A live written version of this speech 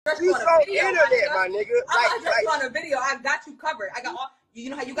address you on a video, my nigga. I'm gonna address you on a video. I got you covered. I got all. You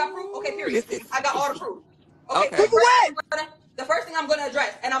know how you got proof? Okay, period. I got all the proof. Okay. Proof of what? The first thing I'm gonna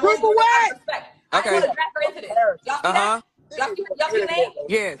address, and I'm Proof of what? respect. I ain't gonna drag her into this. Y'all see that? Y'all see the name?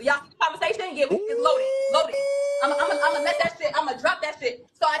 Yes. Y'all see the conversation? Yeah, it's loaded. I'm gonna let that shit. I'm gonna drop that shit.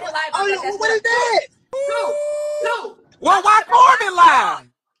 So I didn't lie about that. What is that? Two. Well, why Corbin lie?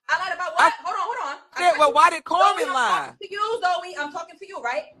 I lied about what? Hold on. Well, why did Corbin lie? I'm talking to you, Zoe. I'm talking to you,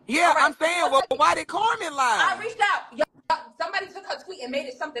 right? Yeah, right. I'm saying, well, why did Corbin lie? I reached out. Somebody took her tweet and made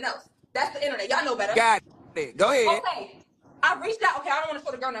it something else. That's the internet. Y'all know better. Got it. Go ahead. Okay. I reached out. Okay, I don't want to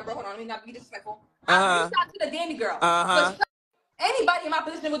show the girl number. Hold on. Let me not be disrespectful. I reached out to the Danny girl. Anybody in my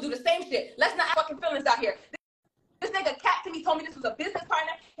position would do the same shit. Let's not have fucking feelings out here. This nigga cat to me told me this was a business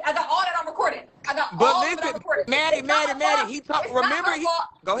partner. I got all that on recording. I got all that on recording. Maddie, he talked. Remember,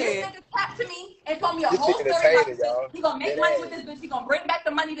 go ahead. This nigga cat to me and told me a whole story about this bitch. He gonna make money with this bitch. He gonna bring back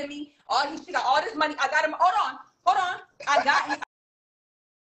the money to me. She got all this money. I got him. Hold on. I got him.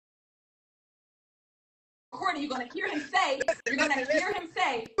 Recording, you're gonna hear him say, this got mad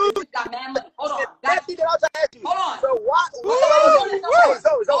money. Hold on. Hold on. So what?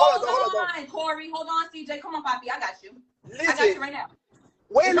 Hold on, Corey. Hold on, CJ. Come on, Poppy. I got you. I got you right now.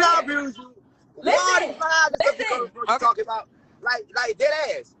 When I abuse you, listen. Talking about like dead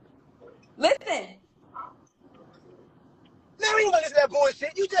ass. Listen. Now we ain't gonna listen to that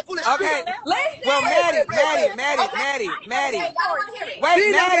bullshit. You just full of shit. Okay. Listen. Well, Maddie. Wait, Maddie.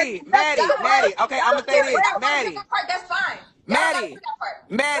 Okay, I'm gonna say this, Maddie. That's fine. Maddie.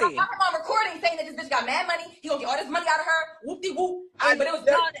 I'm on recording saying that this bitch got mad money. He gonna get all this money out of her. Whoop-de-whoop. But it was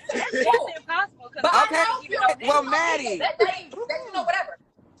that's impossible. But well, Maddie. That you know, whatever.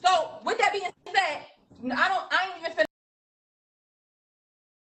 So with that being said, I ain't even finna.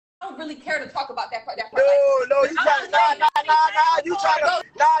 I don't really care to talk about that part. No, you trying to, you trying to,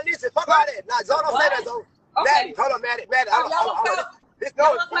 listen, fuck all that. Nah, Zoe, don't say that, Zoe. Maddie, hold on, Maddie. Let's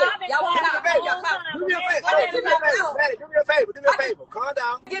go. Do me a favor. Calm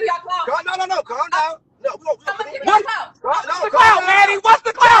down. Give y'all clout. No, calm down. No, what's the clout, Maddie? What's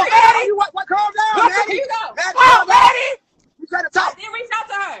the clout, Maddie? Calm down, Maddie. Clout, Maddie. You trying to talk. I did reach out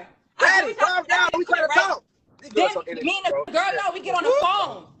to her. Maddie, calm down. We trying to talk. Me and the girl, no, we get on the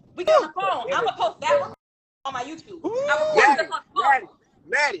phone. I'm gonna post that on my YouTube. I record on the phone.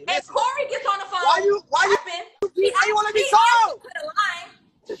 Maddie, and Corey gets on the phone. Why you want to be told?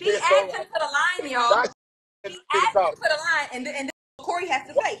 She asked him to the line, y'all. She asked him to the line, and then Corey has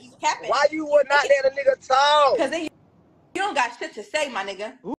to say he's capping. Why you would not let a nigga talk? Because then you don't got shit to say, my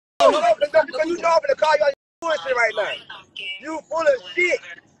nigga. Because you know I'm gonna call you on your bullshit right now. You full of shit.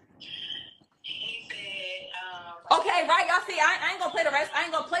 Okay, right, y'all see, I ain't gonna play the rest. I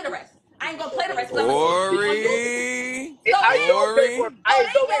ain't gonna play the rest. Corey.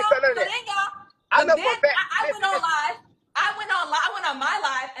 I went on my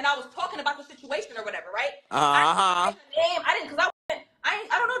live, and I was talking about the situation or whatever, right? I didn't, because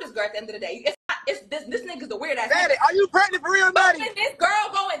I don't know this girl at the end of the day. This nigga's the weird ass. Maddie, are you pregnant for real, Maddie? This girl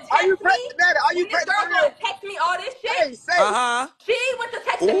going text me. Are you pregnant, Maddie? Are you pregnant for real? Text me all this shit. Hey, say She went to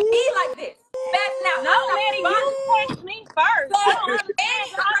text me like this. No, Maddie, you text me first.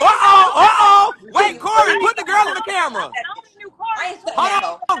 Wait, Corey, put the girl in the camera.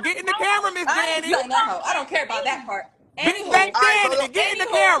 Hold on, get in the camera, Miss Danny. I don't care about that part. Big Bang Danny, get in the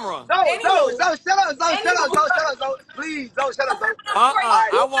camera. Zoe, shut up. Please, Zoe, shut up, Zoe.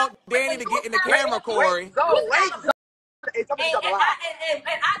 I want Danny to get in the camera, Corey. Wait. And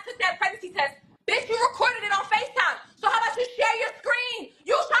I took that pregnancy test. Bitch, you recorded it on FaceTime. So how about you share your screen?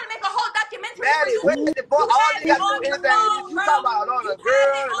 You was trying to make a whole documentary. Maddie, wait the fuck. All you got to do is anything. You talk about all the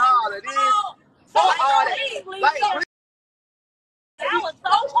girls and all of this. Fuck all that. Like, I was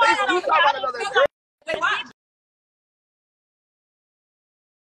so quiet. You talk about another girl. Wait, why?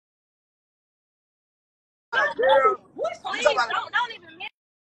 Please, don't even mention.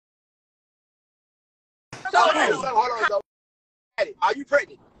 Hold on. Maddie, are you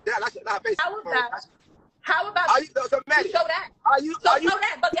pregnant? That's not face. How about are you, so Maddie, you show that? Are you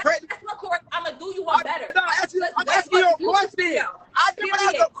that? But pregnant? That's not correct. I'm gonna do you one better. No, that's your question. I do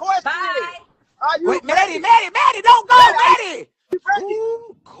have a question. Bye. Are you Wait, Maddie, don't go, Maddie. You pregnant?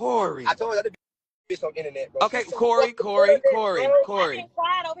 Ooh, Corey. I told you that bitch on the internet, bro. Okay, Corey. I've been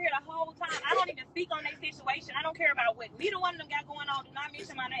quiet over here the whole time. I don't even speak on their situation. I don't care about what neither one of them got going on. Do not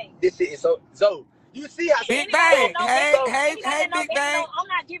mention my name. This shit is so. You see how Big Bang. Hey, Big Bang. I'm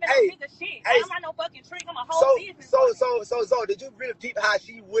not giving no nigga shit. I'm not no fucking trick. I'm a whole business. So, did you really peep how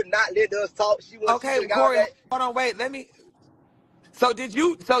she would not let us talk? She was okay, Corey. Hold on, wait. Let me. So did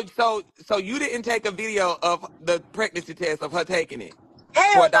you? So you didn't take a video of the pregnancy test of her taking it?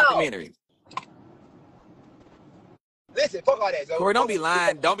 Hell for a no. documentary. Listen, fuck all that, Zoe. Corey, don't be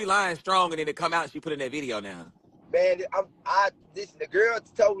lying. Don't be lying strong and then it come out and she put in that video now. Man, the girl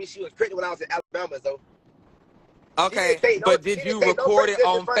told me she was pregnant when I was in Alabama, so. Okay, but did you record it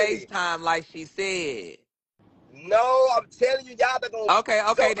on FaceTime like she said? No, I'm telling you, y'all are gonna. Okay,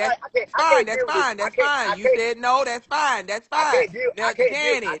 So, that's fine. That's fine. That's fine. You said no. That's fine. That's fine. Now,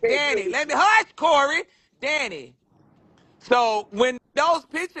 Danny, let me hush, Corey. Danny. So when those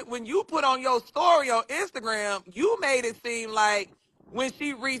pictures, when you put on your story on Instagram, you made it seem like when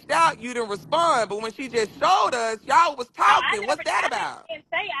she reached out, you didn't respond. But when she just showed us, y'all was talking. What's that about? I didn't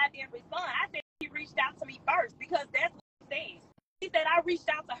say I didn't respond. I said she reached out to me first because that's what she said. She said I reached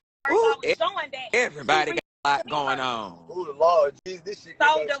out to her first. So I was showing that everybody got a lot going on. Oh Lord, Jesus, this shit.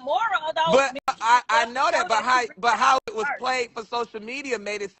 So the moral of those. But I know that, but how it was played for social media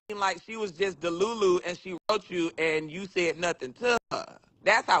made it seem like she was just Delulu and she wrote you and you said nothing to her.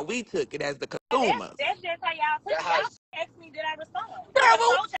 That's how we took it as the consumers. That's just how y'all took it. Y'all asked me, did I respond? Girl,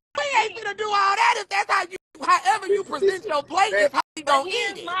 we ain't gonna do all that if that's how you, however you present your plate is how we gonna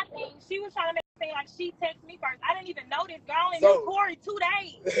eat it. My thing, she was trying to make it seem like she texted me first. I didn't even know this girl and knew Corey 2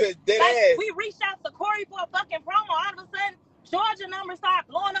 days. Like, we reached out to Corey for a fucking promo. All of a sudden, Georgia number started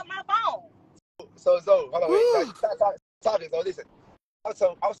blowing up my phone. So hold on, wait. Stop talking. So listen, I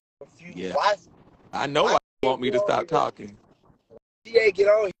was confused. Yeah. Why? I know why you want me to stop talking. She ain't get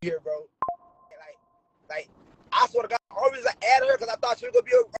on here, bro. Like, I swear to God, I always add her because I thought she was gonna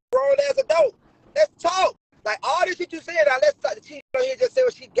be a grown ass adult. Let's talk. Like all this shit you saying now, let's talk. She on here just say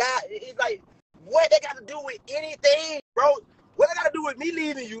what she got. It's like, what they got to do with anything, bro? What they got to do with me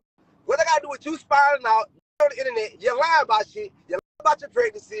leaving you? What they got to do with you spying out on the internet? You're lying about shit. You're lying about your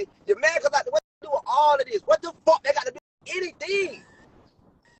pregnancy. You're mad because what they do with all of this? What the fuck they got to do with anything?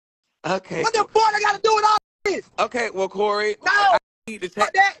 Okay. What the fuck they got to do with all this? Okay, well, Corey. No. Need to take,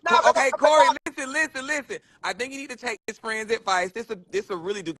 okay, Corey, listen. I think you need to take his friend's advice. This will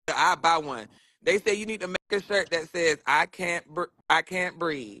really do good. I buy one. They say you need to make a shirt that says I can't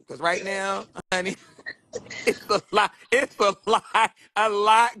breathe. Because right now, honey, it's a lot. It's a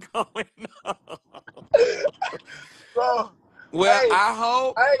lot going on. Bro, well, hey, I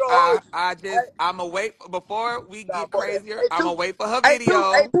hope I'm gonna wait before we get crazier. I'm gonna wait for her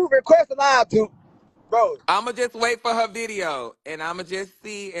video. Hey, request a live too. Bro, I'ma just wait for her video, and I'ma just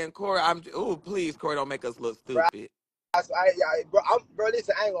see. And Corey, please, Corey, don't make us look stupid. Bro,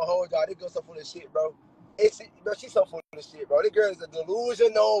 listen, I ain't gonna hold y'all. This girl's so full of shit, bro. She's so full of shit, bro. This girl is a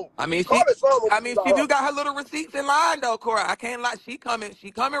delusional. I mean, she do got her little receipts in line though, Corey. I can't lie. She coming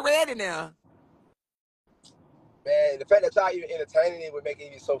ready now. Man, the fact that y'all even entertaining it would make it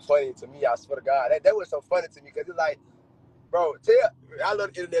even so funny to me. I swear to God, that was so funny to me because it's like, bro, I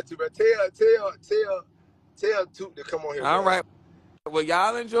love the internet too, bro. Tell Toot to come on here. All right. Well,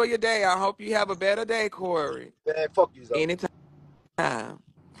 y'all enjoy your day. I hope you have a better day, Corey. Man, fuck you, Zoe. Anytime.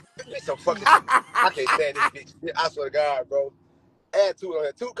 It's so fucking. I can't stand this bitch. I swear to God, bro. Add Toot on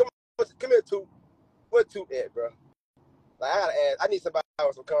here. Toot, come here, Toot. Where Toot at, bro? Like, I gotta add. I need somebody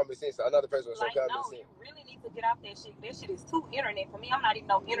with some common sense. Another person with some common sense. You really need to get off that shit. That shit is too internet for me. I'm not even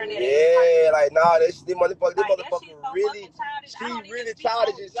no internet. Yeah, like nah, this motherfucker so really. She really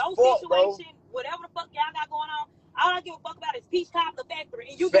childish as fuck, bro. Whatever the fuck y'all got going on, all I give a fuck about is Peach Cobbler Factory,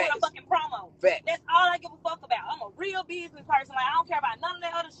 and you doing a fucking promo. Facts. That's all I give a fuck about. I'm a real business person. Like I don't care about none of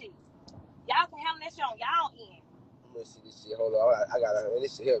that other shit. Y'all can handle that shit on y'all end. Let me see this shit. Hold on, I gotta.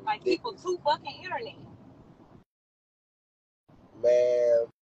 This shit here. Like people too fucking internet. Man,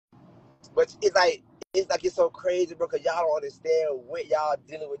 but it's so crazy, bro, because y'all don't understand what y'all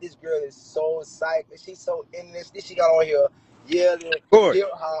dealing with. This girl is so psycho. She's so in this. She got on here yelling, Corey,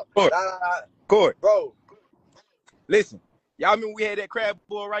 bro. Listen, y'all remember we had that crab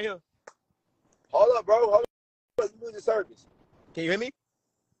boy right here? Hold up, bro. Hold up. You lose the service. Can you hear me?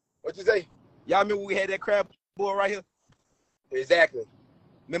 What you say? Y'all remember we had that crab boy right here? Exactly.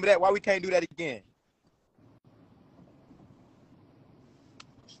 Remember that? Why we can't do that again?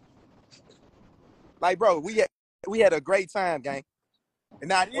 Like, bro, we had a great time, gang. And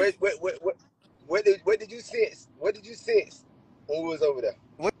now what did you sense? What did you sense when we was over there?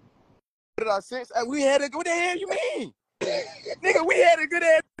 What did I sense? We had what the hell you mean? Nigga, we had a good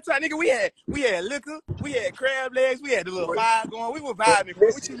ass time. Nigga, we had liquor, we had crab legs, we had the little fire going. We were vibing, bro.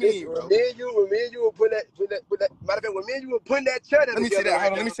 What you mean, bro? When me and you were putting that matter of fact, when me and you were putting that chair together. Let me see that.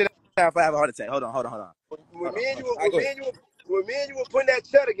 Hold on, let me see that if I have a heart attack. Hold on. When me and you were putting that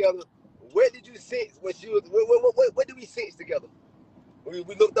chair together, what did you sense when she was? What did we sense together? We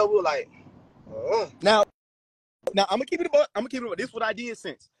looked over, we were like, Now I'm gonna keep it about. This is what I did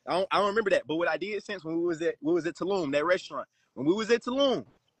since. I don't remember that, but what I did since when we was at Tulum, that restaurant, when we was at Tulum,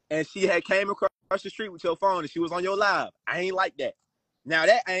 and she had came across the street with your phone and she was on your live. I ain't like that. Now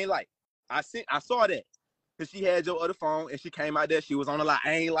that I ain't like. I saw that. Cause she had your other phone and she came out there, she was on the live.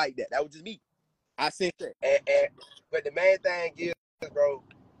 I ain't like that. That was just me. I sent that. But the main thing is, bro,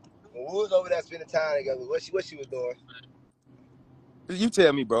 when we was over there spending time together, what she was doing? You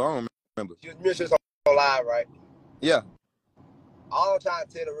tell me, bro. I don't remember. She was on live, right? Yeah. All I'm trying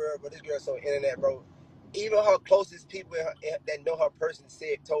to tell the world, but this girl's so internet, bro. Even her closest people that know her person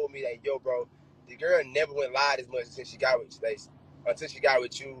told me that, yo, bro, the girl never went live as much since she got with Stacey, until she got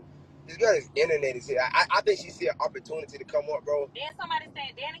with you. This girl is internet. I think she see an opportunity to come up, bro. Then somebody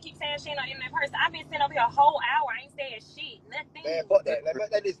said, Danny keeps saying she ain't no internet person. I've been sitting over here a whole hour. I ain't saying shit. Nothing. Man, fuck that.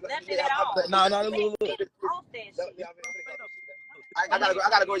 Nothing at all. Nah, not a little. I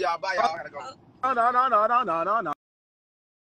gotta go, y'all. Bye, y'all. I gotta go. No.